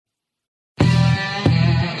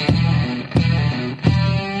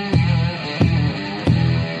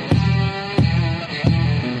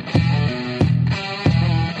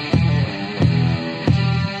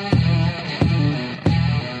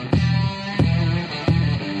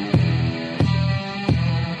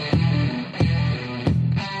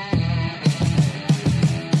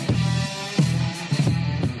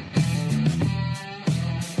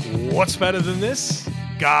What's better than this?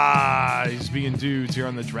 Guys being dudes here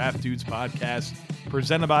on the Draft Dudes podcast,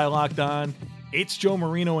 presented by Locked On. It's Joe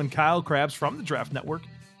Marino and Kyle Krabs from the Draft Network,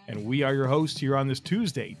 and we are your hosts here on this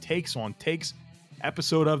Tuesday Takes on Takes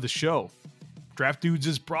episode of the show. Draft Dudes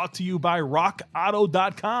is brought to you by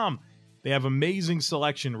RockAuto.com. They have amazing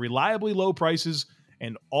selection, reliably low prices,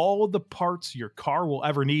 and all of the parts your car will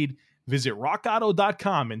ever need. Visit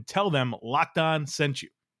RockAuto.com and tell them Locked On sent you.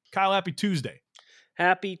 Kyle, happy Tuesday.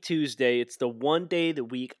 Happy Tuesday. It's the one day of the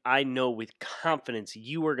week I know with confidence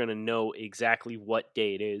you are going to know exactly what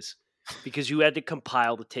day it is because you had to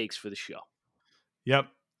compile the takes for the show. Yep.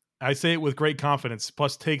 I say it with great confidence.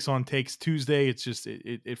 Plus Takes on Takes Tuesday. It's just,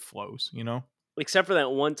 it flows, you know? Except for that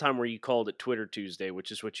one time where you called it Twitter Tuesday,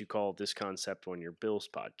 which is what you called this concept on your Bills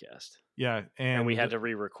podcast. Yeah. And we had to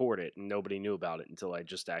re-record it and nobody knew about it until I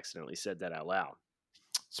just accidentally said that out loud.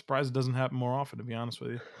 Surprised it doesn't happen more often, to be honest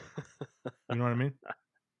with you. You know what I mean?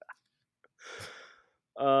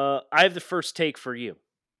 I have the first take for you.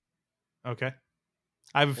 Okay.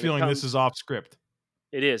 I have a feeling this is off script.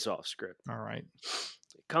 It is off script. All right.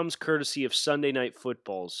 It comes courtesy of Sunday Night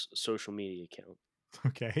Football's social media account.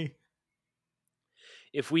 Okay.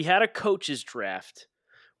 If we had a coach's draft,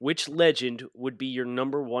 which legend would be your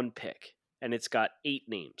number one pick? And it's got 8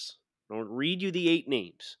 names. I'll read you the 8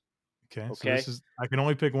 names. Okay. So this is, I can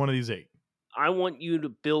only pick one of these 8. I want you to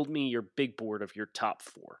build me your big board of your top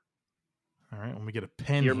 4. All right. Let me get a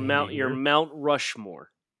pen. Your Mount Rushmore.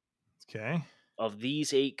 Okay. Of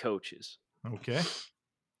these 8 coaches. Okay.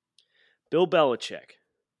 Bill Belichick.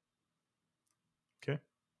 Okay.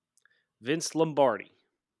 Vince Lombardi.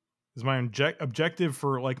 Is my objective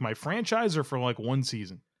for like my franchise or for like one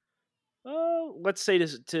season? Let's say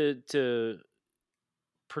to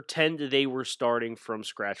pretend they were starting from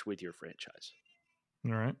scratch with your franchise.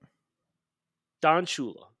 All right. Don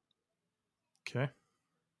Shula. Okay.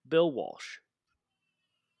 Bill Walsh.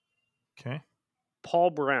 Okay.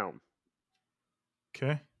 Paul Brown.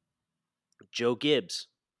 Okay. Joe Gibbs.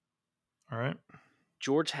 All right.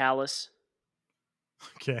 George Halas.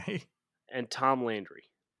 Okay. And Tom Landry.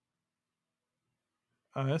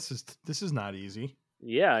 This is not easy.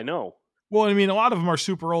 Yeah, I know. Well, I mean, a lot of them are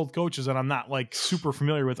super old coaches that I'm not like super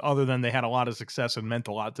familiar with, other than they had a lot of success and meant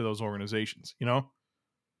a lot to those organizations, you know?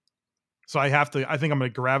 So I think I'm going to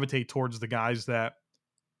gravitate towards the guys that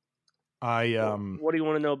What do you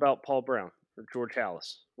want to know about Paul Brown or George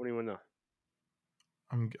Halas? What do you want to know?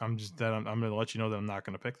 I'm going to let you know that I'm not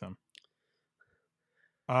going to pick them.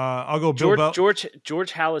 I'll go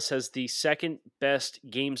George Halas has the second best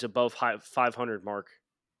games above 500 mark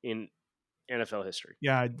in NFL history.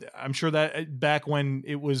 Yeah, I'm sure that back when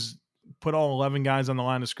it was put all 11 guys on the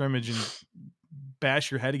line of scrimmage and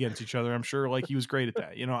bash your head against each other, I'm sure like he was great at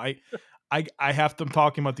that. You know, I have them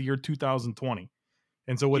talking about the year 2020.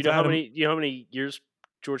 And so with do you know how many years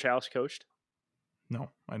George Halas coached? No,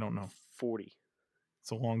 I don't know. 40.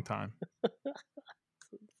 It's a long time.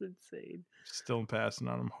 It's insane. Still passing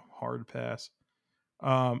on him. Hard pass.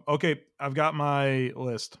 Okay, I've got my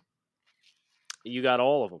list. You got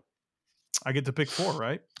all of them. I get to pick 4,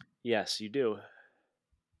 right? Yes, you do.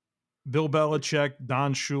 Bill Belichick,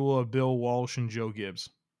 Don Shula, Bill Walsh, and Joe Gibbs.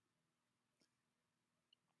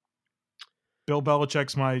 Bill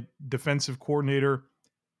Belichick's my defensive coordinator.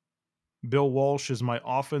 Bill Walsh is my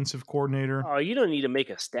offensive coordinator. Oh, you don't need to make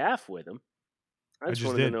a staff with him. I just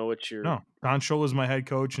wanted to know what your... No, Don Shula is my head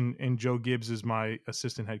coach, and Joe Gibbs is my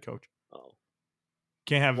assistant head coach. Oh.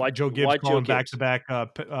 Can't have Joe Gibbs calling back-to-back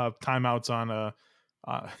timeouts on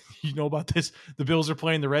you know about this? The Bills are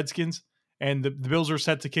playing the Redskins, and the Bills are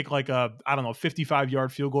set to kick like a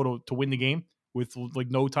 55-yard field goal to win the game with like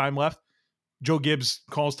no time left. Joe Gibbs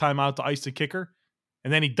calls timeout to ice the kicker,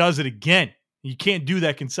 and then he does it again. You can't do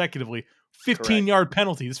that consecutively. 15-yard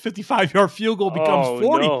penalty. This 55-yard field goal becomes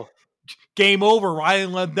 40. No. Game over.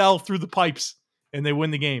 Ryan Lindell through the pipes, and they win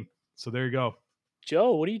the game. So there you go.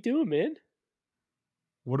 Joe, what are you doing, man?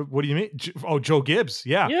 What do you mean? Oh, Joe Gibbs.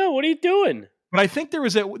 Yeah. Yeah, what are you doing? But I think there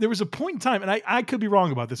was a point in time, and I could be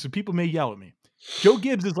wrong about this, so people may yell at me. Joe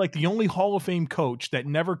Gibbs is like the only Hall of Fame coach that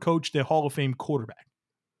never coached a Hall of Fame quarterback.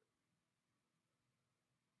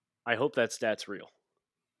 I hope that stat's real.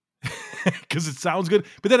 Because it sounds good.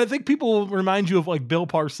 But then I think people will remind you of like Bill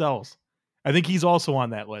Parcells. I think he's also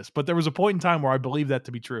on that list. But there was a point in time where I believe that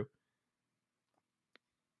to be true.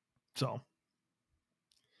 So, all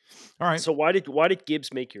right. So why did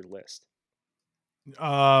Gibbs make your list?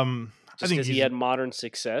 I think because he had modern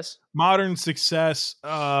success. Modern success.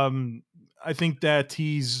 I think that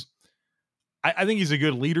I think he's a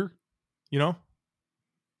good leader. You know,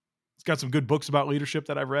 he's got some good books about leadership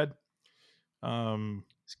that I've read.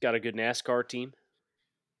 He's got a good NASCAR team.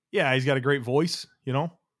 Yeah, he's got a great voice,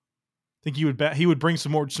 Think he would bring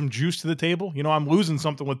some juice to the table. I'm losing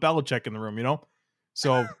something with Belichick in the room,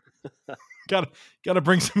 So gotta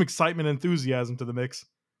bring some excitement and enthusiasm to the mix.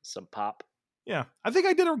 Some pop. Yeah. I think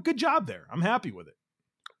I did a good job there. I'm happy with it.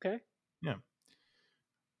 Okay. Yeah.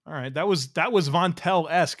 All right. That was Von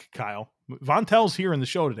Tell-esque, Kyle. Von Tell's here in the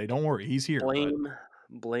show today. Don't worry. He's here.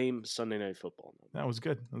 Blame Sunday Night Football. That was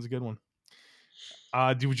good. That was a good one.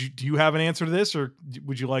 Do you have an answer to this, or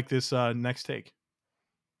would you like this next take?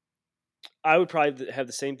 I would probably have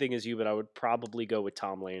the same thing as you, but I would probably go with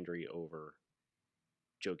Tom Landry over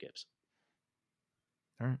Joe Gibbs.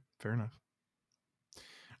 All right. Fair enough.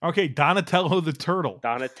 Okay. Donatello the Turtle.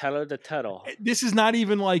 Donatello the Turtle. This is not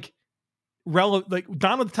even like relevant. Like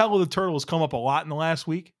Donatello the Turtle has come up a lot in the last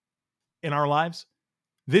week in our lives.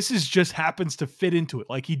 This is just happens to fit into it.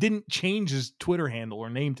 Like he didn't change his Twitter handle or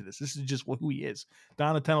name to this. This is just who he is.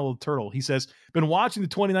 Donatello the Turtle. He says, been watching the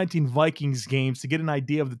 2019 Vikings games to get an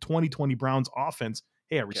idea of the 2020 Browns offense.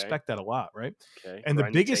 Hey, I respect that a lot, right? Okay. And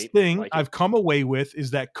the biggest thing I've come away with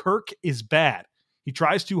is that Kirk is bad. He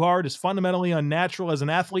tries too hard, is fundamentally unnatural as an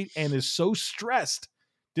athlete, and is so stressed.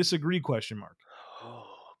 Disagree, question mark. Oh,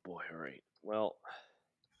 boy. All right. Well,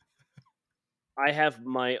 I have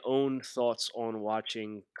my own thoughts on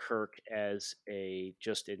watching Kirk as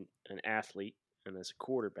just an athlete and as a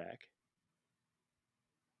quarterback.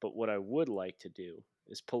 But what I would like to do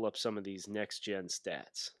is pull up some of these next-gen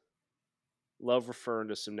stats. Love referring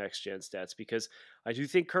to some next-gen stats because I do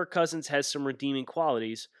think Kirk Cousins has some redeeming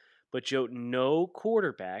qualities, but Joe, no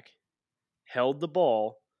quarterback held the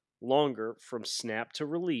ball longer from snap to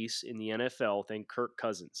release in the NFL than Kirk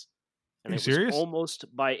Cousins. And it was almost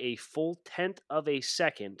by a full 1/10 of a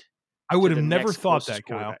second. I would have never thought that,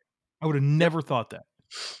 Kyle. I would have never thought that.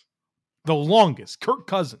 The longest, Kirk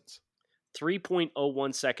Cousins.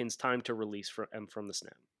 3.01 seconds time to release from the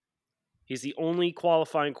snap. He's the only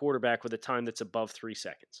qualifying quarterback with a time that's above 3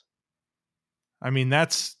 seconds. I mean,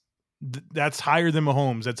 that's higher than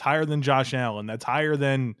Mahomes. That's higher than Josh Allen. That's higher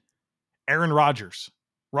than Aaron Rodgers,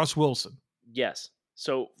 Russ Wilson. Yes.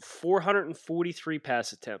 So 443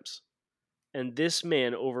 pass attempts. And this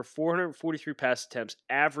man, over 443 pass attempts,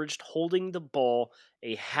 averaged holding the ball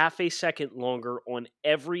a half a second longer on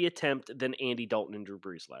every attempt than Andy Dalton and Drew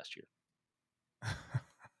Brees last year.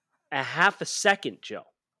 A half a second, Joe.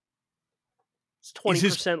 It's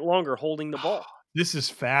 20% longer holding the ball. This is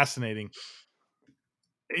fascinating.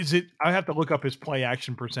 Is it? I have to look up his play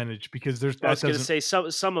action percentage because there's. I was going to say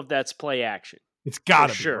some of that's play action. It's got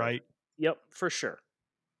to be right. Yep, for sure.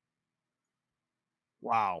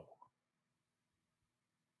 Wow.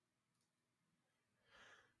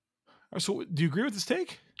 So, do you agree with this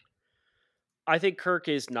take? I think Kirk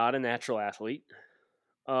is not a natural athlete.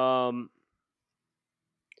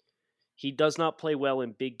 He does not play well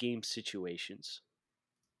in big game situations.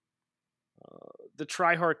 The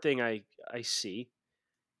try-hard thing I see.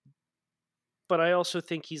 But I also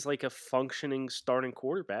think he's like a functioning starting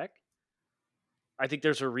quarterback. I think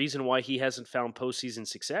there's a reason why he hasn't found postseason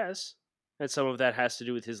success. And some of that has to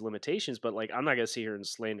do with his limitations. But like, I'm not going to sit here and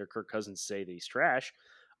slander Kirk Cousins and say that he's trash.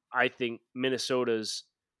 I think Minnesota's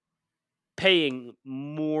paying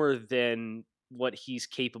more than what he's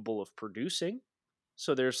capable of producing.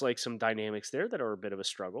 So there's like some dynamics there that are a bit of a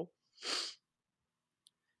struggle.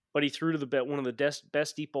 But he threw to one of the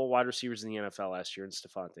best deep ball wide receivers in the NFL last year in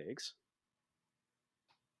Stephon Diggs.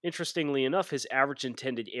 Interestingly enough, his average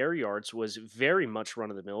intended air yards was very much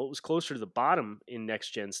run-of-the-mill. It was closer to the bottom in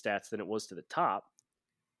next-gen stats than it was to the top,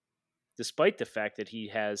 despite the fact that he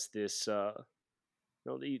has this,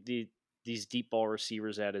 these deep ball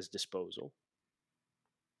receivers at his disposal.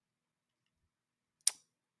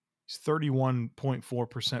 He's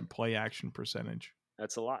 31.4% play action percentage.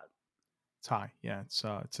 That's a lot. It's high. Yeah,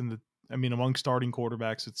 it's in the. I mean, among starting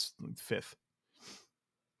quarterbacks, it's 5th,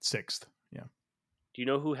 6th. Yeah. Do you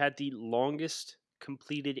know who had the longest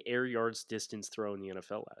completed air yards distance throw in the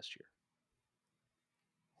NFL last year?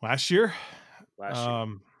 Last year?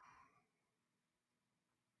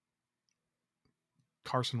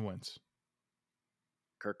 Carson Wentz.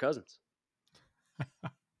 Kirk Cousins.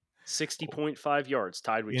 60.5 yards,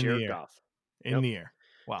 tied with Jared Goff. In the air.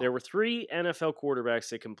 Wow. There were 3 NFL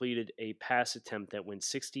quarterbacks that completed a pass attempt that went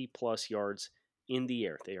 60-plus yards in the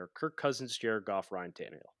air. They are Kirk Cousins, Jared Goff, Ryan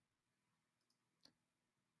Tannehill.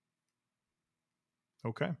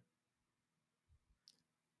 Okay.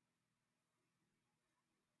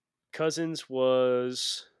 Cousins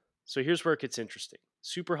was... So here's where it gets interesting.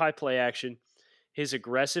 Super high play action. His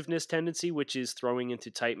aggressiveness tendency, which is throwing into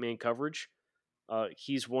tight man coverage,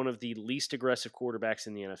 He's one of the least aggressive quarterbacks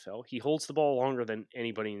in the NFL. He holds the ball longer than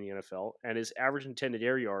anybody in the NFL, and his average intended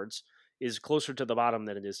air yards is closer to the bottom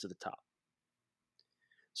than it is to the top.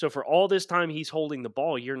 So for all this time he's holding the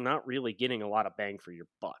ball, you're not really getting a lot of bang for your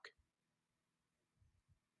buck,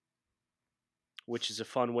 which is a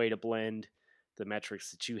fun way to blend the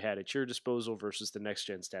metrics that you had at your disposal versus the next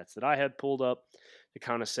gen stats that I had pulled up to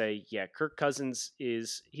kind of say, yeah, Kirk Cousins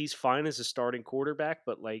he's fine as a starting quarterback,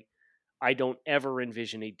 but like I don't ever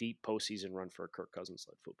envision a deep postseason run for a Kirk Cousins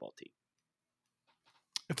led football team.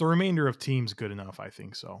 If the remainder of team's good enough, I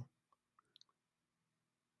think so.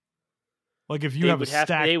 Like if you have a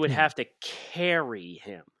stacked they would team, have to carry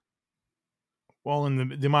him. Well,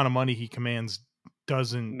 and the amount of money he commands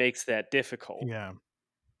makes that difficult. Yeah.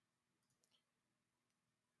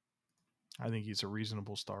 I think he's a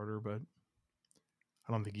reasonable starter, but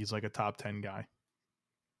I don't think he's like a top 10 guy.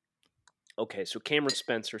 Okay, so Cameron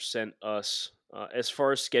Spencer sent us, as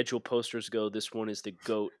far as schedule posters go, this one is the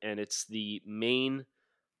GOAT, and it's the Maine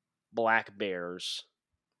Black Bears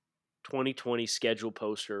 2020 schedule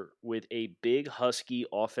poster with a big husky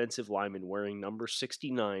offensive lineman wearing number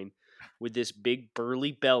 69 with this big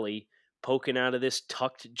burly belly poking out of this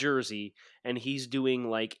tucked jersey, and he's doing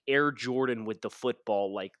like Air Jordan with the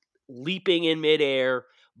football, like leaping in midair,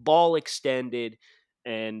 ball extended,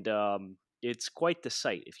 and it's quite the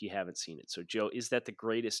sight if you haven't seen it. So, Joe, is that the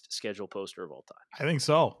greatest schedule poster of all time? I think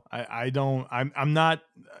so. I'm not,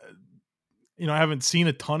 I haven't seen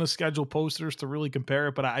a ton of schedule posters to really compare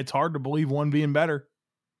it, but it's hard to believe one being better.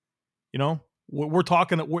 We're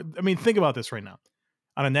talking, think about this right now.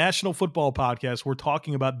 On a national football podcast, we're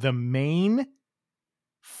talking about the Maine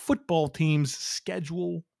football team's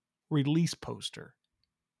schedule release poster.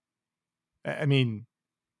 I mean,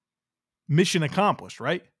 mission accomplished,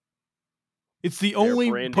 right? It's the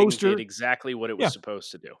only poster did exactly what it was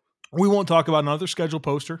supposed to do. We won't talk about another schedule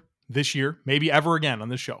poster this year, maybe ever again on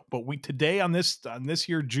this show. But today on this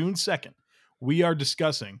year, June 2nd, we are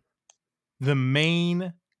discussing the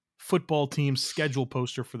Maine football team's schedule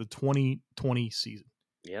poster for the 2020 season.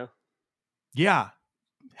 Yeah. Yeah.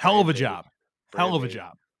 Hell of a job. Hell of a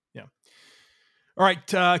job. Yeah. All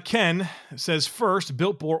right. Ken says, first,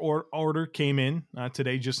 Built Bar order came in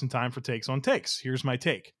today just in time for Takes on Takes. Here's my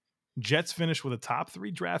take. Jets finish with a top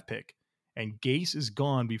 3 draft pick, and Gase is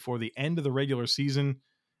gone before the end of the regular season.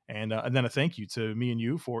 And then a thank you to me and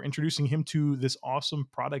you for introducing him to this awesome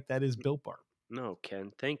product that is Built Bar. No,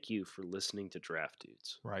 Ken, thank you for listening to Draft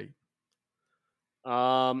Dudes. Right.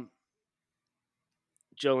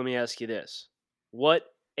 Joe, let me ask you this. What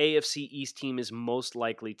AFC East team is most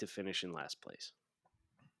likely to finish in last place?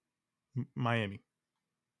 Miami.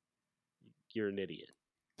 You're an idiot.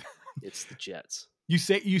 It's the Jets. You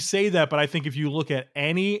say that, but I think if you look at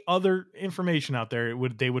any other information out there,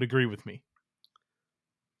 they would agree with me.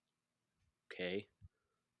 Okay.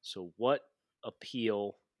 So what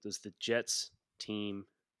appeal does the Jets team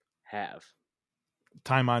have?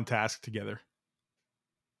 Time on task together.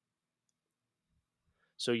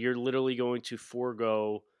 So you're literally going to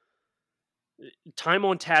forego time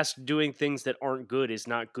on task. Doing things that aren't good is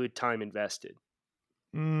not good time invested.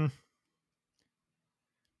 I'm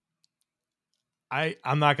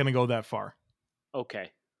not going to go that far.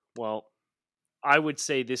 Okay. Well, I would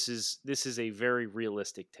say this is a very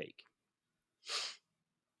realistic take.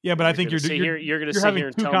 Yeah, but I think you're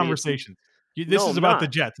having two conversations. This is about the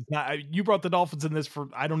Jets. It's not. You brought the Dolphins in this for.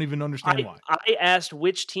 I don't even understand why. I asked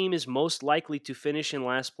which team is most likely to finish in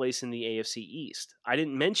last place in the AFC East. I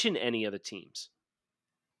didn't mention any other teams.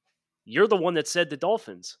 You're the one that said the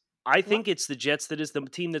Dolphins. I think it's the Jets that is the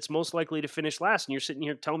team that's most likely to finish last, and you're sitting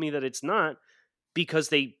here telling me that it's not because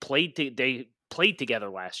they played together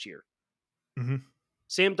last year. Mm-hmm.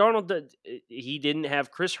 Sam Darnold, he didn't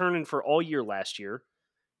have Chris Herndon for all year last year.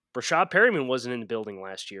 Brashad Perryman wasn't in the building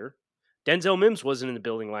last year. Denzel Mims wasn't in the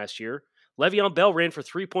building last year. Le'Veon Bell ran for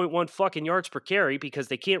 3.1 fucking yards per carry because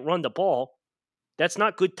they can't run the ball. That's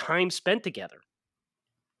not good time spent together.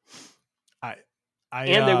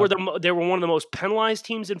 And they were one of the most penalized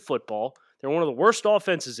teams in football. They were one of the worst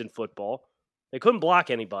offenses in football. They couldn't block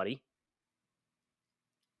anybody.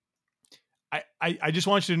 I just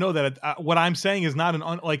want you to know that what I'm saying is not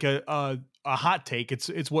a hot take.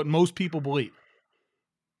 It's what most people believe.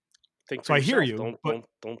 So I hear you.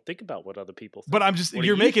 Don't think about what other people think. But I'm just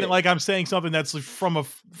you're making it like I'm saying something that's from a.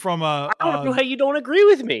 I don't know how you don't agree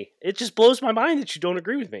with me. It just blows my mind that you don't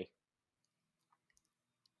agree with me.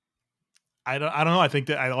 I don't know. I think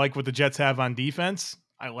that I like what the Jets have on defense.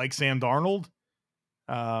 I like Sam Darnold.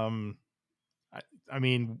 I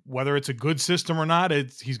mean, whether it's a good system or not,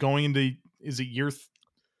 he's going into. Is it year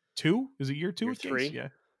 2? Is it year 2? Year 3. Yeah.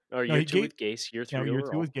 Or No, year 2 with Gase, year 3 year 2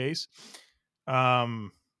 overall. with Gase.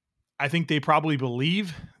 I think they probably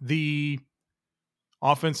believe the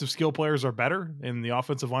offensive skill players are better and the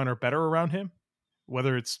offensive line are better around him.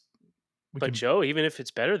 Whether it's But Joe, even if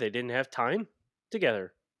it's better, they didn't have time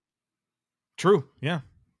together. True, yeah.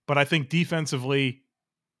 But I think defensively,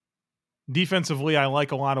 I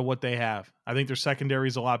like a lot of what they have. I think their secondary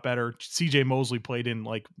is a lot better. CJ Mosley played in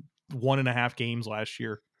like 1.5 games last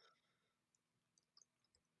year.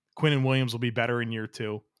 Quinnen Williams will be better in year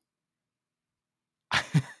 2.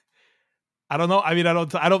 I don't know. I mean,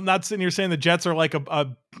 I'm not sitting here saying the Jets are like a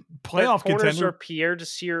playoff Their corners contender. are Pierre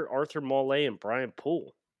Desir, Arthur Mole, and Brian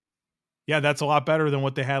Poole. Yeah, that's a lot better than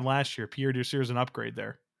what they had last year. Pierre Desir is an upgrade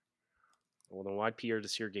there. Well, then why'd Pierre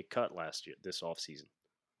Desir get cut this offseason?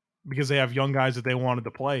 Because they have young guys that they wanted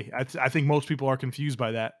to play. I think most people are confused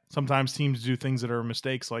by that. Sometimes teams do things that are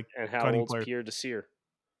mistakes, like And how cutting old's players. Pierre Desir?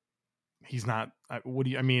 He's not. What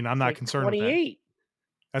do you? I mean, I'm not like concerned 28. with that.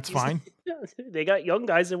 That's fine. They got young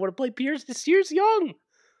guys that want to play. Pierre Desir's young.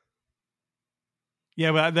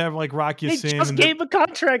 Yeah, but they have like Rocky They Sim. just gave a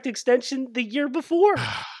contract extension the year before.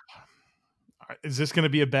 Is this going to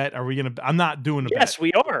be a bet? Are we going to? I'm not doing a bet. Yes,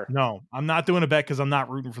 we are. No, I'm not doing a bet because I'm not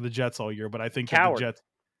rooting for the Jets all year. But I think that the Jets.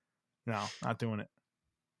 No, not doing it.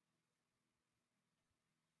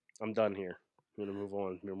 I'm done here. I'm going to move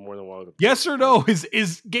on. You're more than welcome. Yes or no? Is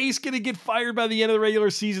Gase going to get fired by the end of the regular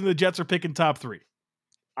season? The Jets are picking top 3.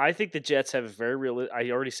 I think the Jets have a very real. I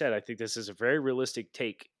already said I think this is a very realistic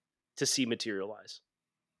take to see materialize.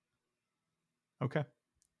 Okay.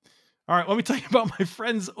 All right, let me tell you about my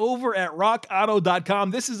friends over at rockauto.com.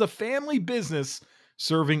 This is a family business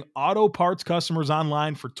serving auto parts customers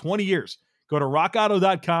online for 20 years. Go to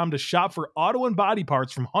rockauto.com to shop for auto and body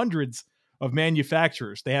parts from hundreds of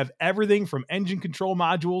manufacturers. They have everything from engine control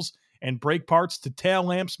modules and brake parts to tail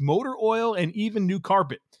lamps, motor oil, and even new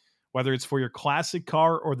carpet. Whether it's for your classic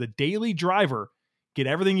car or the daily driver, get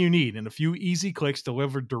everything you need in a few easy clicks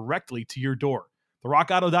delivered directly to your door. The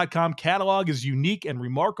rockauto.com catalog is unique and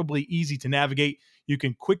remarkably easy to navigate. You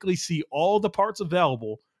can quickly see all the parts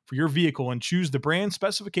available for your vehicle and choose the brand,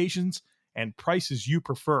 specifications, and prices you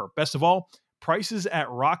prefer. Best of all, prices at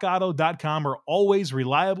rockauto.com are always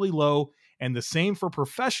reliably low, and the same for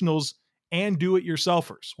professionals and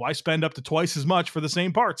do-it-yourselfers. Why spend up to twice as much for the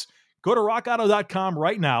same parts? Go to rockauto.com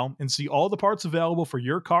right now and see all the parts available for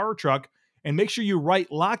your car or truck, and make sure you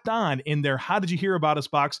write Locked On in their How Did You Hear About Us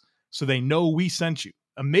box so they know we sent you.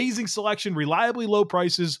 Amazing selection, reliably low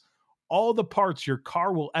prices, all the parts your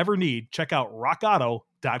car will ever need. Check out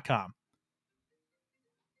rockauto.com.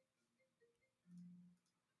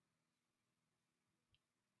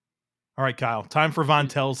 All right, Kyle, time for Von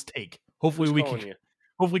Tell's take. Hopefully we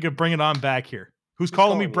can bring it on back here. Who's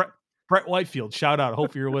calling me? Brett Whitefield. Shout out.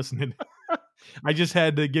 Hopefully you're listening. I just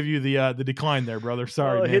had to give you the decline there, brother.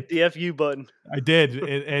 Sorry, man. Hit the FU button. I did,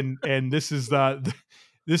 and this is the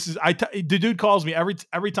dude calls me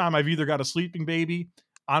every time I've either got a sleeping baby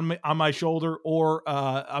on my shoulder or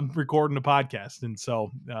I'm recording a podcast, and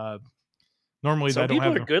so normally some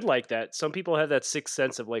people are good like that. Some people have that sixth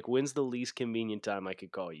sense of like, when's the least convenient time I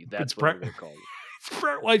could call you? That's what I'm going to call you. It's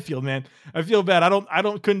Brett Whitefield, man. I feel bad.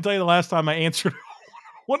 Couldn't tell you the last time I answered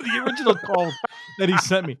one of the original calls that he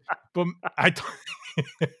sent me, but I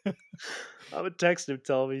would text him,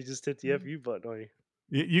 tell him he just hit the FU button on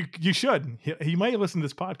you. You should. He might listen to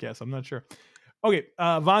this podcast. I'm not sure. Okay,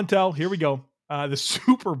 Von Tell, here we go. The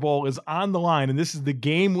Super Bowl is on the line, and this is the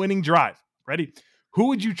game-winning drive. Ready? Who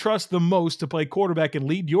would you trust the most to play quarterback and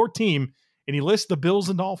lead your team? And he lists the Bills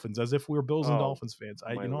and Dolphins as if we were Bills and Dolphins fans.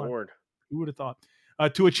 Lord. Who would have thought?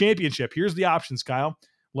 To a championship. Here's the options, Kyle.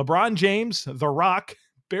 LeBron James, The Rock,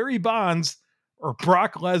 Barry Bonds, or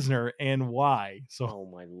Brock Lesnar, and why? So, oh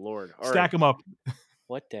my Lord. All stack them up.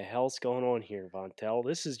 What the hell's going on here, Von Tell?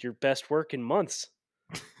 This is your best work in months.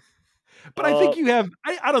 But I think you have,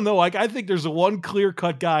 I don't know, like I think there's a one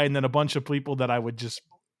clear-cut guy and then a bunch of people that I would just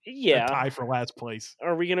tie for last place.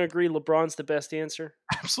 Are we going to agree LeBron's the best answer?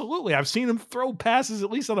 Absolutely. I've seen him throw passes,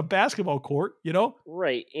 at least on a basketball court,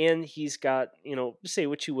 Right. And he's got, say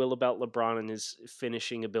what you will about LeBron and his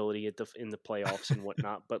finishing ability in the playoffs and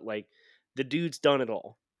whatnot, but like the dude's done it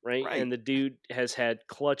all, right? And the dude has had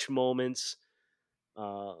clutch moments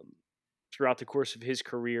throughout the course of his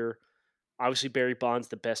career. Obviously, Barry Bonds,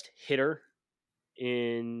 the best hitter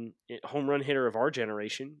in home run hitter of our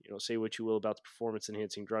generation. Say what you will about the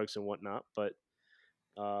performance-enhancing drugs and whatnot, but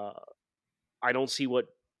I don't see what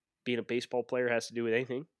being a baseball player has to do with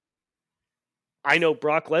anything. I know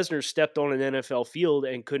Brock Lesnar stepped on an NFL field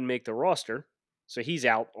and couldn't make the roster, so he's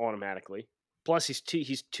out automatically. Plus,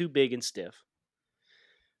 he's too big and stiff.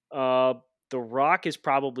 The Rock is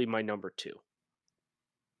probably my number 2.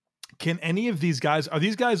 Can any of these guys, are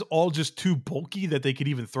these guys all just too bulky that they could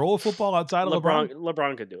even throw a football outside of LeBron?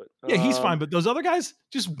 LeBron could do it. Yeah, he's fine, but those other guys,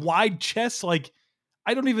 just wide chests, like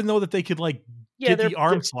I don't even know that they could like Yeah, get the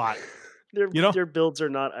arm slot. You know, their builds are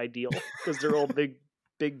not ideal because they're all big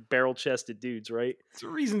barrel chested dudes, right? it's the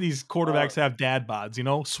reason these quarterbacks have dad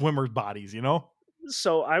bods, swimmer bodies,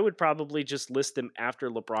 So I would probably just list them after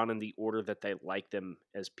LeBron in the order that they like them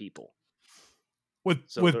as people. With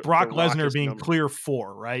So with the Brock Rock Lesnar is being clear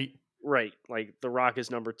 4, right? right. Like The Rock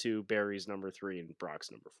is number 2, Barry's number 3, and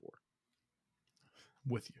Brock's number 4.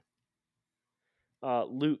 With you.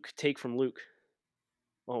 Luke, take from Luke.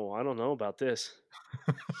 Oh, I don't know about this.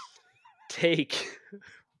 Take.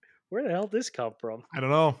 Where the hell did this come from? I don't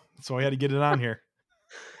know. So I had to get it on here.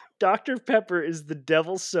 Dr. Pepper is the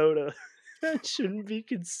devil's soda that shouldn't be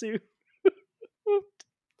consumed.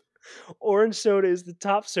 Orange soda is the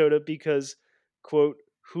top soda because, quote,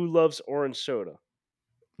 who loves orange soda?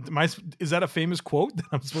 Is that a famous quote that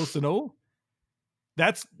I'm supposed to know?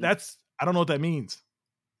 That's I don't know what that means.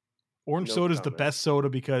 Orange No soda is the comment. best soda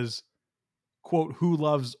because, quote, who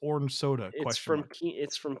loves orange soda? It's from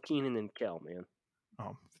Keenan and Kel, man.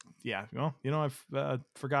 Oh, yeah. Well, I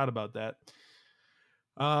forgot about that.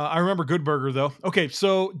 I remember Good Burger though. Okay,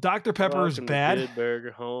 so Dr. Pepper is Welcome bad. to Good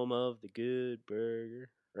Burger, home of the Good Burger.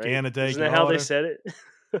 Right? Canada, Isn't that how they said it?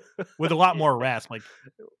 With a lot more rasp, like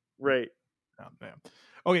right. Oh, man.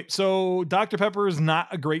 Okay, so Dr. Pepper is not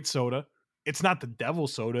a great soda. It's not the devil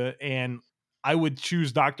soda, and I would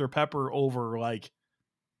choose Dr. Pepper over like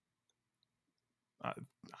I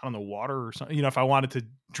don't know, water or something. If I wanted to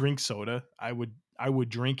drink soda, I would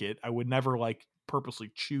drink it. I would never like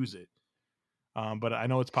purposely choose it. But I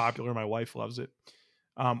know it's popular. My wife loves it.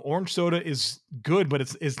 Orange soda is good, but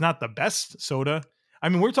it's not the best soda. I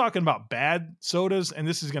mean, we're talking about bad sodas, and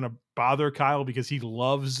this is going to bother Kyle because he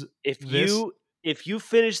loves this. If you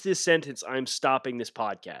finish this sentence, I'm stopping this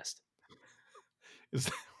podcast.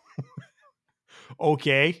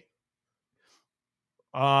 Okay.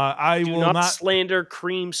 I Do will not slander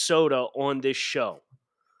cream soda on this show.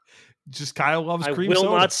 Just Kyle loves cream soda. I will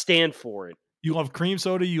soda. not stand for it. You love cream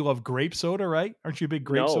soda. You love grape soda, right? Aren't you a big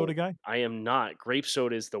grape soda guy? I am not. Grape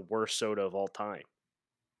soda is the worst soda of all time.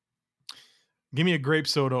 Give me a grape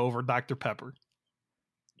soda over Dr. Pepper.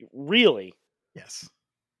 Really? Yes.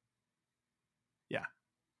 Yeah.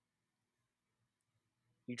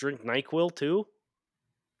 You drink NyQuil too?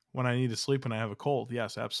 When I need to sleep and I have a cold.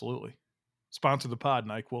 Yes, absolutely. Sponsor the pod,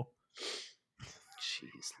 NyQuil.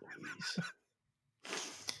 Jeez Louise.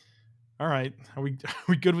 All right. Are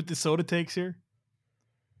we good with the soda takes here?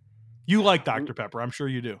 You like Dr. Pepper. I'm sure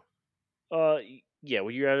you do. Yeah.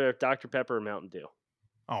 Would you rather have Dr. Pepper or Mountain Dew?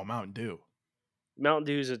 Oh, Mountain Dew. Mountain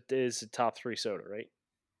Dew is a top 3 soda, right?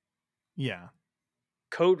 Yeah.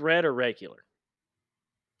 Code Red or regular?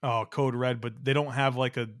 Oh, Code Red, but they don't have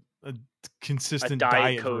like a consistent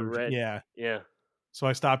diet Code version. Red. Yeah. Yeah. So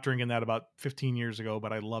I stopped drinking that about 15 years ago,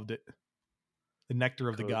 but I loved it. The nectar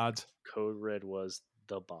of the gods. Code Red was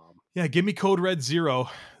the bomb. Yeah, give me Code Red Zero.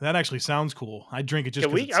 That actually sounds cool. I drink it just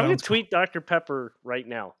because it sounds I'm going to cool. tweet Dr. Pepper right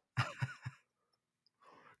now.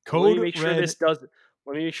 Code Let me make Red.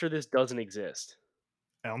 Let me make sure this doesn't exist.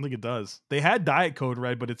 I don't think it does. They had Diet Code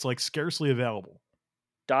Red, but it's like scarcely available.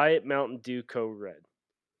 Diet Mountain Dew Code Red.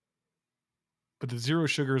 But the zero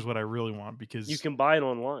sugar is what I really want because you can buy it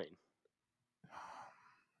online.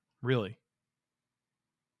 Really?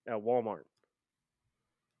 At Walmart.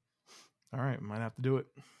 All right, might have to do it.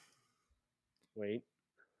 Wait.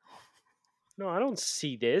 No, I don't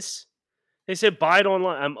see this. They said buy it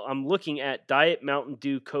online. I'm looking at Diet Mountain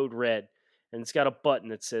Dew Code Red, and it's got a button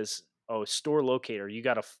that says, "Oh, store locator." You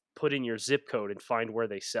got to put in your zip code and find where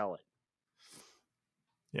they sell it.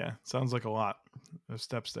 Yeah, sounds like a lot of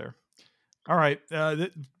steps there. All right,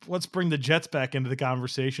 let's bring the Jets back into the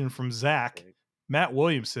conversation from Zach. Okay. Matt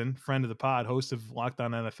Williamson, friend of the pod, host of Locked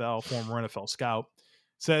On NFL, former NFL scout,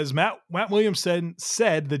 says Matt Williamson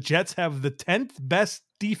said the Jets have the 10th best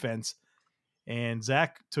defense, and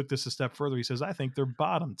Zach took this a step further. He says, I think they're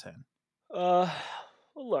bottom 10.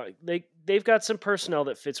 Look, they've got some personnel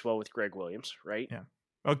that fits well with Greg Williams, right? Yeah.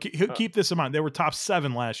 Okay, keep this in mind. They were top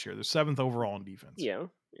 7 last year. They're 7th overall in defense. Yeah.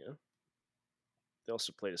 They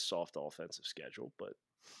also played a soft offensive schedule, but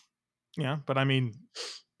yeah, but I mean,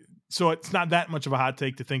 so it's not that much of a hot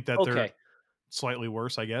take to think that they're slightly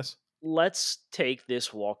worse, I guess. Let's take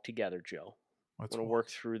this walk together, Joe. We're going to work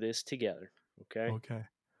through this together, okay? Okay.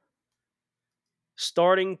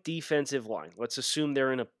 Starting defensive line. Let's assume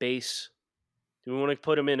they're in a base. Do we want to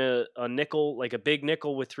put them in a nickel, like a big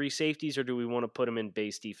nickel with 3 safeties, or do we want to put them in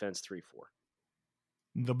base defense 3-4?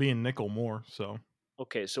 They'll be in nickel more. So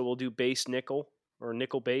Okay, so we'll do base nickel or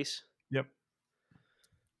nickel base. yep.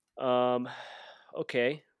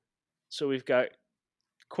 Okay, so we've got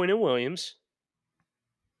Quinnen Williams,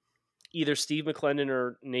 either Steve McClendon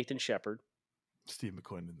or Nathan Shepard, Steve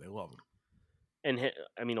McClendon, they love him. and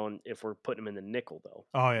I mean, on if we're putting him in the nickel though.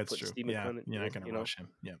 Oh, yeah, We're that's putting true. Steve Yeah, McClendon, you're not going to rush him.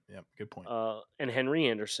 Yep, good point. And Henry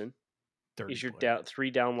Anderson Dirty is your player.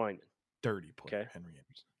 3 down lineman. Dirty player, Okay. Henry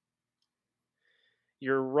Anderson.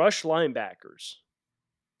 Your rush linebackers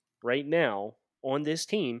right now on this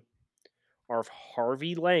team are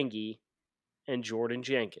Harvey Lange and Jordan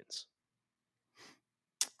Jenkins.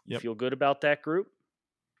 You Yep. feel good about that group?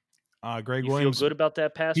 Greg You Williams, feel good about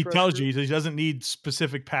that pass he rush tells group? you he doesn't need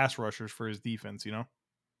specific pass rushers for his defense, you know?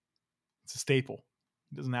 It's a staple.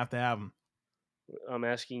 He doesn't have to have them. I'm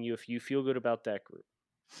asking you if you feel good about that group.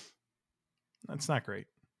 That's not great.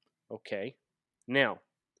 Okay. Now,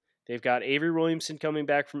 they've got Avery Williamson coming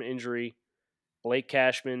back from injury, Blake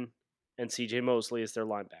Cashman, and CJ Mosley as their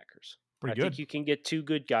linebackers. Pretty I good. think you can get 2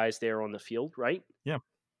 good guys there on the field, right? Yeah.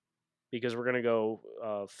 Because we're going to go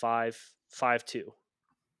 5-5-2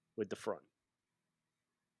 with the front.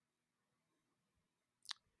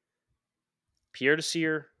 Pierre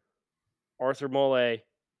Desir, Arthur Mole,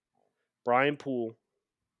 Brian Poole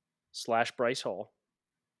 / Bryce Hall.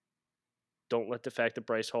 Don't let the fact that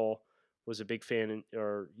Bryce Hall was a big fan,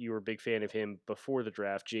 or you were a big fan of him before the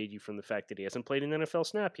draft, jade you from the fact that he hasn't played an NFL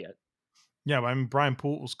snap yet. Yeah, but I mean, Brian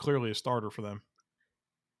Poole was clearly a starter for them.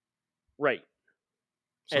 Right.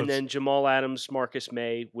 So and then Jamal Adams, Marcus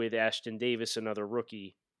May with Ashton Davis, another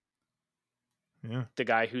rookie. Yeah. The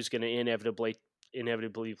guy who's going to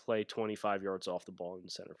inevitably play 25 yards off the ball in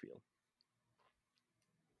center field.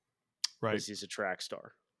 Right. Because he's a track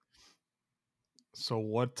star. So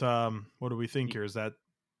what do we think here? Is that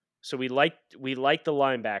so we like the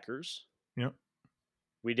linebackers. Yep.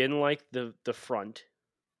 We didn't like the front.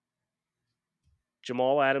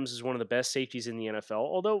 Jamal Adams is one of the best safeties in the NFL,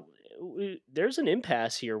 although there's an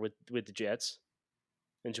impasse here with the Jets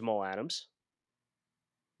and Jamal Adams.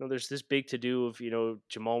 You know, there's this big to-do of,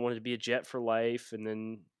 Jamal wanted to be a Jet for life, and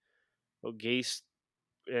then Gase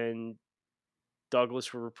and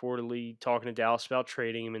Douglas were reportedly talking to Dallas about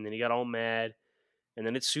trading him, and then he got all mad, and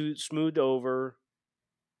then it smoothed over,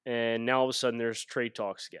 and now all of a sudden there's trade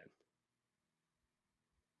talks again.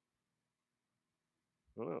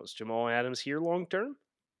 I don't know, is Jamal Adams here long term?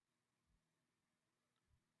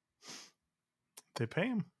 They pay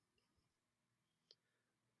him.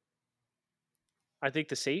 I think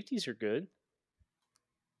the safeties are good.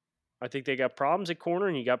 I think they got problems at corner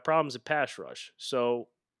and you got problems at pass rush. So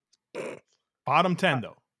bottom 10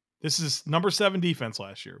 though. This is number 7 defense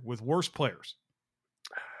last year with worse players.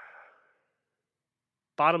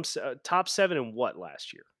 Top 7 in what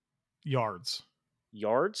last year? Yards.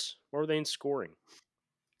 Yards? Or were they in scoring?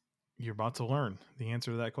 You're about to learn the answer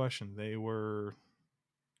to that question. They were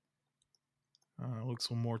looks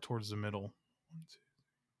more towards the middle.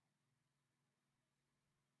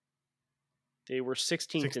 They were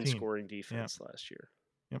 16th in scoring defense last year.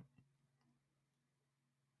 Yep.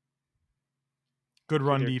 Good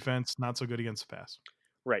run defense, not so good against the pass.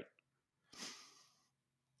 Right.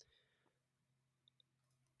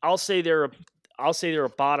 I'll say they're a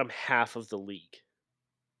bottom half of the league.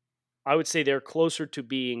 I would say they're closer to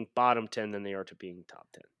being bottom 10 than they are to being top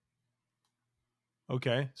 10.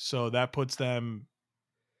 Okay, so that puts them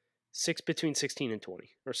between 16 and 20,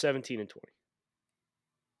 or 17 and 20.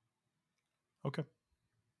 Okay.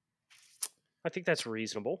 I think that's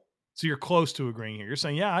reasonable. So you're close to agreeing here. You're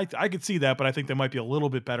saying, yeah, I could see that, but I think they might be a little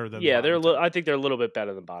bit better than. Yeah, I think they're a little bit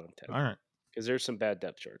better than bottom 10. All right. Because there's some bad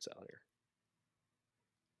depth charts out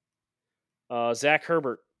here. Zach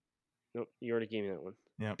Herbert. Nope, you already gave me that one.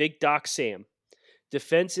 Yeah. Big Doc Sam.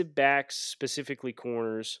 Defensive backs, specifically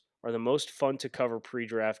corners, are the most fun to cover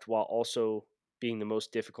pre-draft while also being the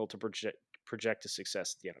most difficult to project to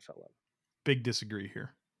success at the NFL level. Big disagree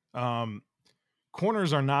here.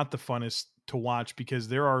 Corners are not the funnest to watch because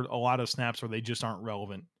there are a lot of snaps where they just aren't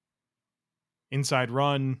relevant. Inside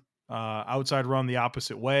run, outside run the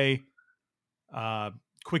opposite way,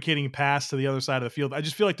 quick hitting pass to the other side of the field. I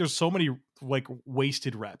just feel like there's so many like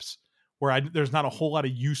wasted reps where there's not a whole lot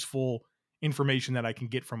of useful information that I can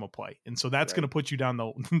get from a play. And so that's going to put you down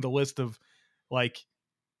the list of like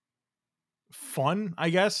fun, I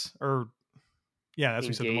guess, or yeah, that's what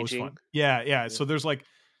we said, the most fun. Yeah. So there's like,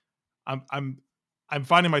 I'm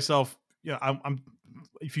finding myself, I'm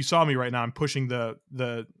if you saw me right now, I'm pushing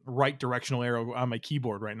the right directional arrow on my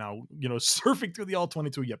keyboard right now, surfing through the all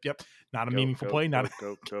 22. Yep. Not a Go, meaningful go, play. Not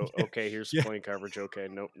go, a, go, go. yeah, Okay, here's the yeah, plane coverage. Okay,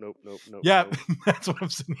 nope, nope, nope, nope, yeah. nope. That's what I'm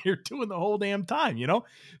sitting here doing the whole damn time,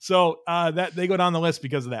 So that they go down the list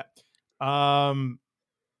because of that.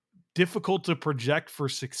 Difficult to project for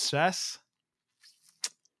success.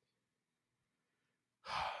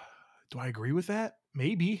 Do I agree with that?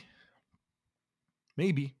 Maybe.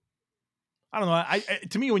 I don't know.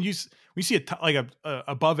 To me, when you see a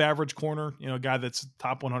above average corner, a guy that's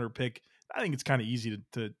top 100 pick, I think it's kind of easy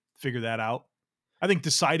to figure that out. I think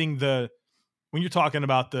deciding when you're talking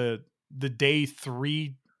about the day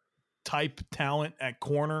 3 type talent at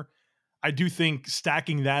corner, I do think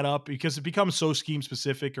stacking that up, because it becomes so scheme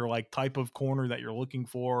specific, or like type of corner that you're looking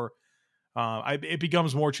for. It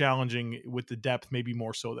becomes more challenging with the depth, maybe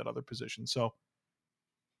more so than other positions. So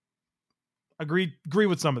agree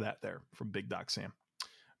with some of that there from Big Doc Sam.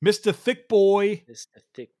 Mr. Thick Boy. Mr.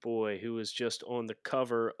 Thick Boy, who was just on the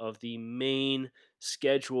cover of the main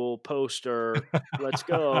schedule poster. Let's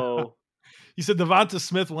go. He said Devonta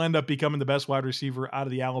Smith will end up becoming the best wide receiver out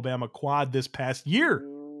of the Alabama quad this past year.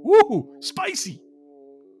 Woo! Spicy.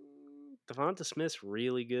 Devonta Smith's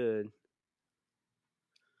really good.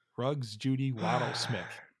 Ruggs, Judy, Waddle, Smith.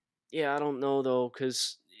 Yeah, I don't know though,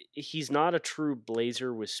 because he's not a true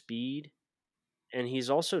blazer with speed, and he's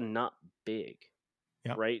also not big.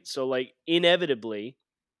 Yep. Right? So, like, inevitably,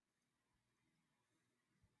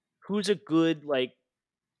 who's a good, like,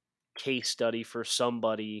 case study for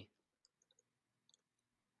somebody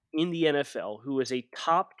in the NFL who is a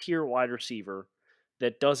top tier wide receiver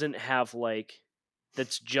that doesn't have, like,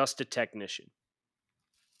 that's just a technician?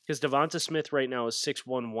 Because Devonta Smith right now is 6'1",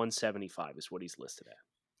 175 is what he's listed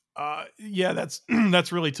at. Yeah, that's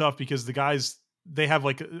that's really tough, because the guys, they have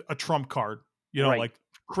like a trump card, Right. like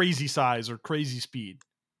crazy size or crazy speed.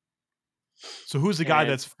 So who's the guy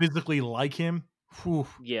that's physically like him? Whew.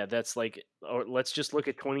 Yeah, that's like, or let's just look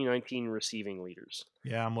at 2019 receiving leaders.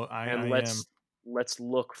 Yeah, And let's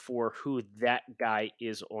look for who that guy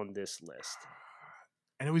is on this list.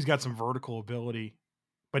 I know he's got some vertical ability,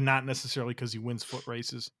 but not necessarily because he wins foot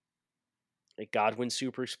races. Like, Godwin's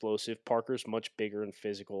super explosive. Parker's much bigger and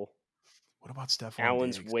physical. What about Stephon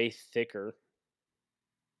Allen's Diggs? way thicker.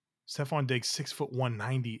 Stephon Diggs, 6'1",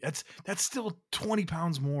 190. That's still 20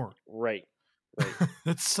 pounds more. Right.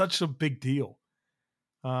 That's such a big deal.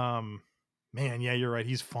 Man, yeah, you're right.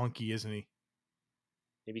 He's funky, isn't he?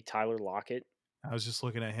 Maybe Tyler Lockett. I was just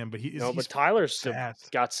looking at him, but he's Tyler's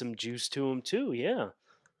fast. got some juice to him too. Yeah.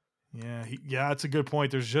 Yeah, that's a good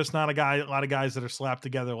point. There's just not a lot of guys that are slapped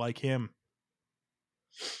together like him.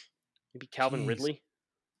 Maybe Calvin Ridley.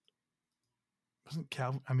 Wasn't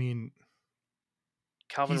Calvin? I mean,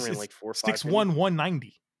 Calvin ran like 4.5. 6'1",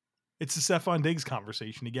 190. It's the Stephon Diggs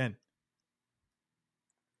conversation again.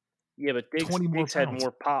 Yeah, but Diggs had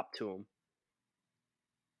more pop to him.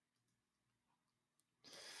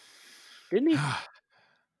 Didn't he?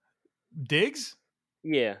 Diggs?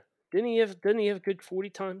 Yeah. Didn't he have good 40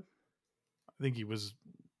 time? I think he was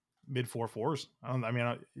mid 4.4s.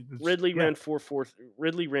 Ridley ran 4.4.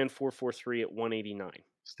 Ridley ran 4.43 at 189.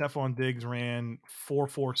 Stephon Diggs ran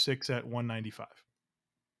 4.46 at 195.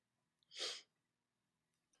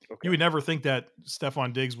 Okay. You would never think that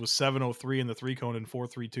Stephon Diggs was 7.03 in the 3-cone and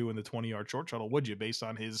 4.32 in the 20-yard short shuttle, would you? Based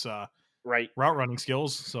on his route running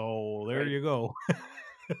skills. So there you go.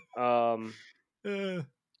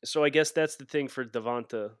 So I guess that's the thing for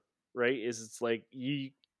Devonta, right? Is it's like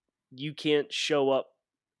you can't show up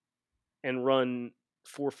and run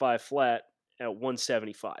 4.5 flat at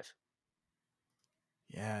 175.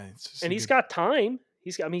 Yeah, and he's got time.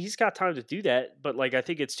 He's got time to do that, but like, I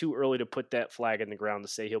think it's too early to put that flag in the ground to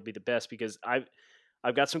say he'll be the best, because I've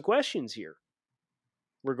got some questions here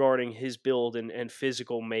regarding his build and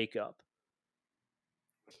physical makeup.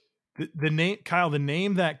 The name, Kyle, the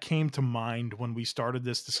name that came to mind when we started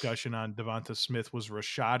this discussion on Devonta Smith was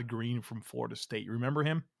Rashad Green from Florida State. You remember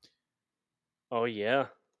him? Oh yeah.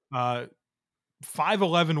 5'11",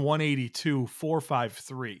 182,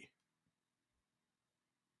 4.53.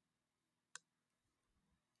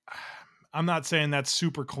 I'm not saying that's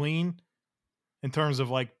super clean in terms of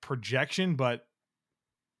like projection, but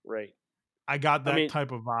right, I got that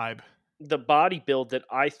type of vibe. The body build that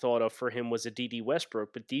I thought of for him was a DD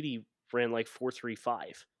Westbrook, but DD ran like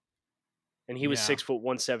 4.35, and he was 6 foot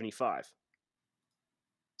 175.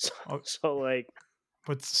 So like,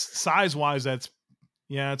 but size wise, it's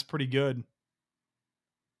pretty good.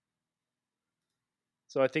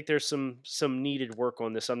 So I think there's some needed work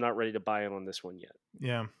on this. I'm not ready to buy in on this one yet.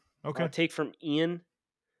 Yeah. Okay. Take from Ian.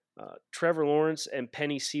 Trevor Lawrence and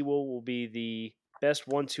Penny Sewell will be the best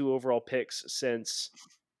 1-2 overall picks since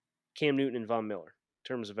Cam Newton and Von Miller in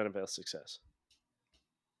terms of NFL success.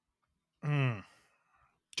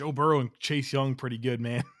 Joe Burrow and Chase Young, pretty good,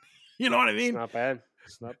 man. You know what I mean? It's not bad.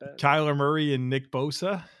 It's not bad. Kyler Murray and Nick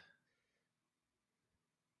Bosa.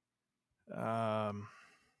 I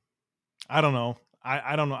don't know.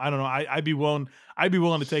 I don't know. I'd be willing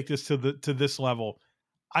to take this to this level.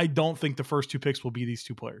 I don't think the first two picks will be these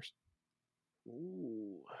two players.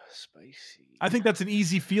 Ooh, spicy. I think that's an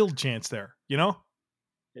easy field chance there, you know?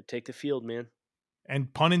 Yeah, take the field, man.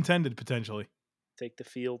 And pun intended, potentially. Take the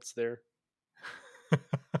fields there.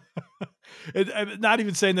 I'm not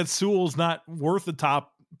even saying that Sewell's not worth the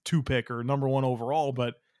top 2 pick or number 1 overall,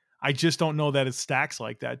 but I just don't know that it stacks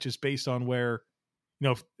like that just based on where, you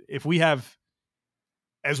know, if we have,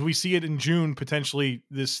 as we see it in June, potentially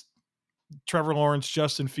this Trevor Lawrence,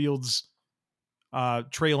 Justin Fields,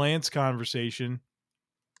 Trey Lance conversation,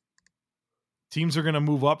 teams are going to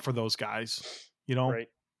move up for those guys, you know? Right.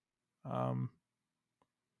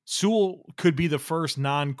 Sewell could be the first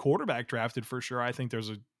non-quarterback drafted for sure. I think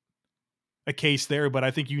there's a case there, but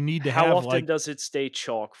I think you need to have How often does it stay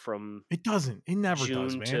chalk from it doesn't. It never June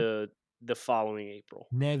does, man. to the following April?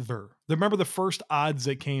 Never. Remember the first odds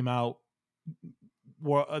that came out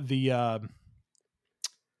were the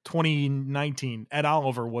 2019. Ed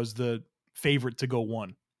Oliver was the favorite to go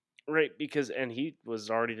 1. Right, and he was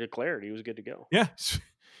already declared. He was good to go. Yeah,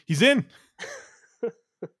 he's in.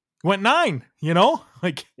 Went 9, you know?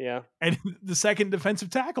 Like, yeah. And the second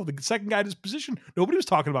defensive tackle, the second guy at his position, nobody was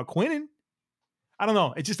talking about Quinnen. I don't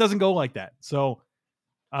know. It just doesn't go like that. So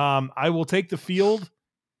I will take the field,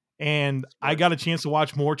 and I got a chance to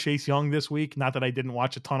watch more Chase Young this week. Not that I didn't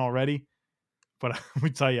watch a ton already, but let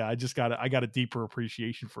me tell you, I got a deeper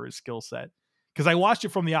appreciation for his skill set because I watched it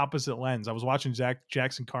from the opposite lens. I was watching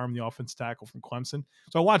Jackson Carman, the offensive tackle from Clemson.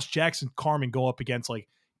 So I watched Jackson Carman go up against like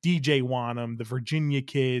DJ Wanham, the Virginia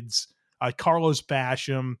kids, Carlos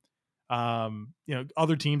Basham,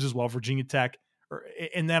 other teams as well, Virginia Tech.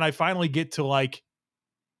 And then I finally get to like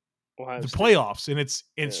the playoffs, and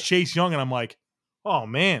it's Chase Young, and I'm like, oh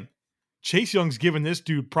man, Chase Young's giving this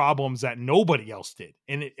dude problems that nobody else did.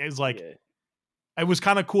 And it's like, it was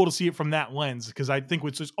kind of cool to see it from that lens because I think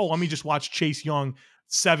it's just, let me just watch Chase Young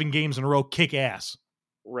 7 games in a row kick ass.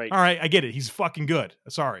 Right. All right, I get it. He's fucking good.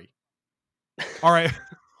 Sorry. All right.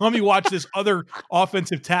 Let me watch this other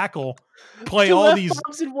offensive tackle play all these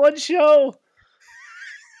in one show.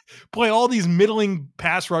 Play all these middling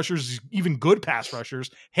pass rushers, even good pass rushers,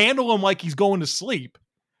 handle him like he's going to sleep,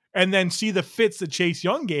 and then see the fits that Chase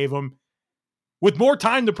Young gave him with more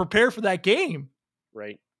time to prepare for that game.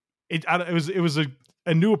 Right. It was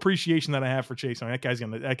a new appreciation that I have for Chase Young. That guy's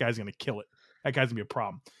gonna kill it. That guy's gonna be a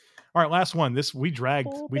problem. All right, last one. This we dragged.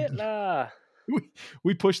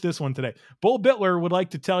 We pushed this one today. Bull Bittler would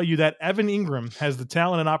like to tell you that Evan Ingram has the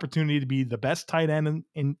talent and opportunity to be the best tight end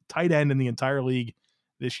in the entire league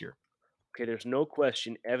this year. Okay, there's no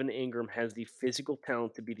question Evan Ingram has the physical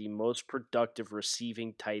talent to be the most productive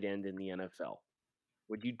receiving tight end in the NFL.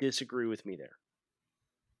 Would you disagree with me there?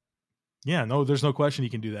 Yeah, no, there's no question he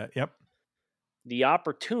can do that. Yep. The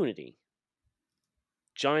opportunity.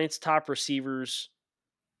 Giants top receivers,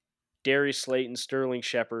 Darius Slayton, Sterling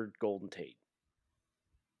Shepard, Golden Tate.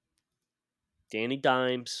 Danny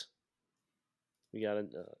Dimes. We got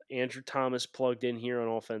Andrew Thomas plugged in here on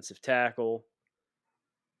offensive tackle.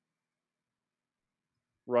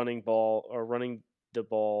 Running the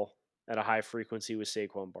ball at a high frequency with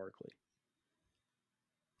Saquon Barkley.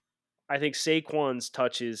 I think Saquon's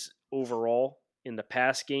touches overall in the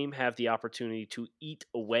pass game have the opportunity to eat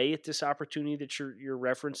away at this opportunity that you're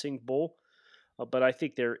referencing, Bull. But I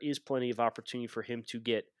think there is plenty of opportunity for him to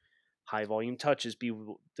get high volume touches, be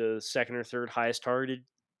the second or third highest targeted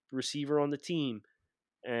receiver on the team,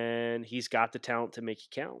 and he's got the talent to make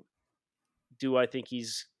it count. Do I think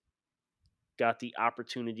he's got the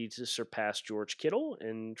opportunity to surpass George Kittle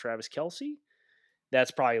and Travis Kelce?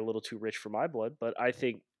 That's probably a little too rich for my blood, but I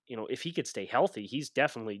think, if he could stay healthy, he's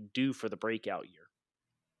definitely due for the breakout year.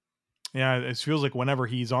 Yeah, it feels like whenever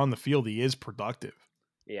he's on the field, he is productive.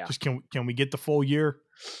 Yeah. Just can we get the full year?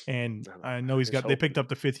 And I know they picked up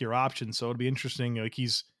the 5th-year option, so it'll be interesting. Like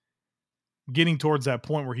he's getting towards that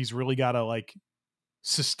point where he's really got to like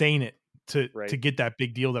sustain it to get that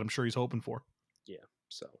big deal that I'm sure he's hoping for. Yeah.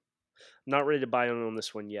 So I'm not ready to buy on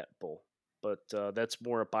this one yet, Bull. But that's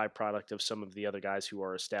more a byproduct of some of the other guys who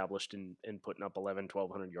are established and putting up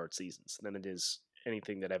 1,100 yard seasons than it is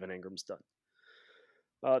anything that Evan Ingram's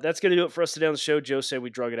done. That's going to do it for us today on the show. Joe said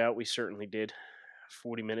we drug it out. We certainly did.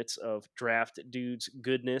 40 minutes of draft dudes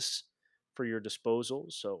goodness. for your disposal.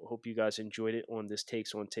 So hope you guys enjoyed it on this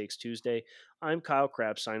Takes on Takes Tuesday. I'm Kyle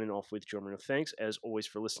Krabs signing off with Joe Marino. Thanks as always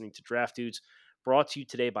for listening to Draft Dudes, brought to you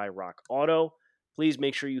today by Rock Auto. Please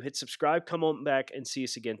make sure you hit subscribe. Come on back and see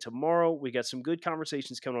us again tomorrow. We got some good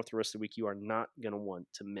conversations coming up the rest of the week you are not going to want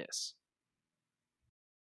to miss.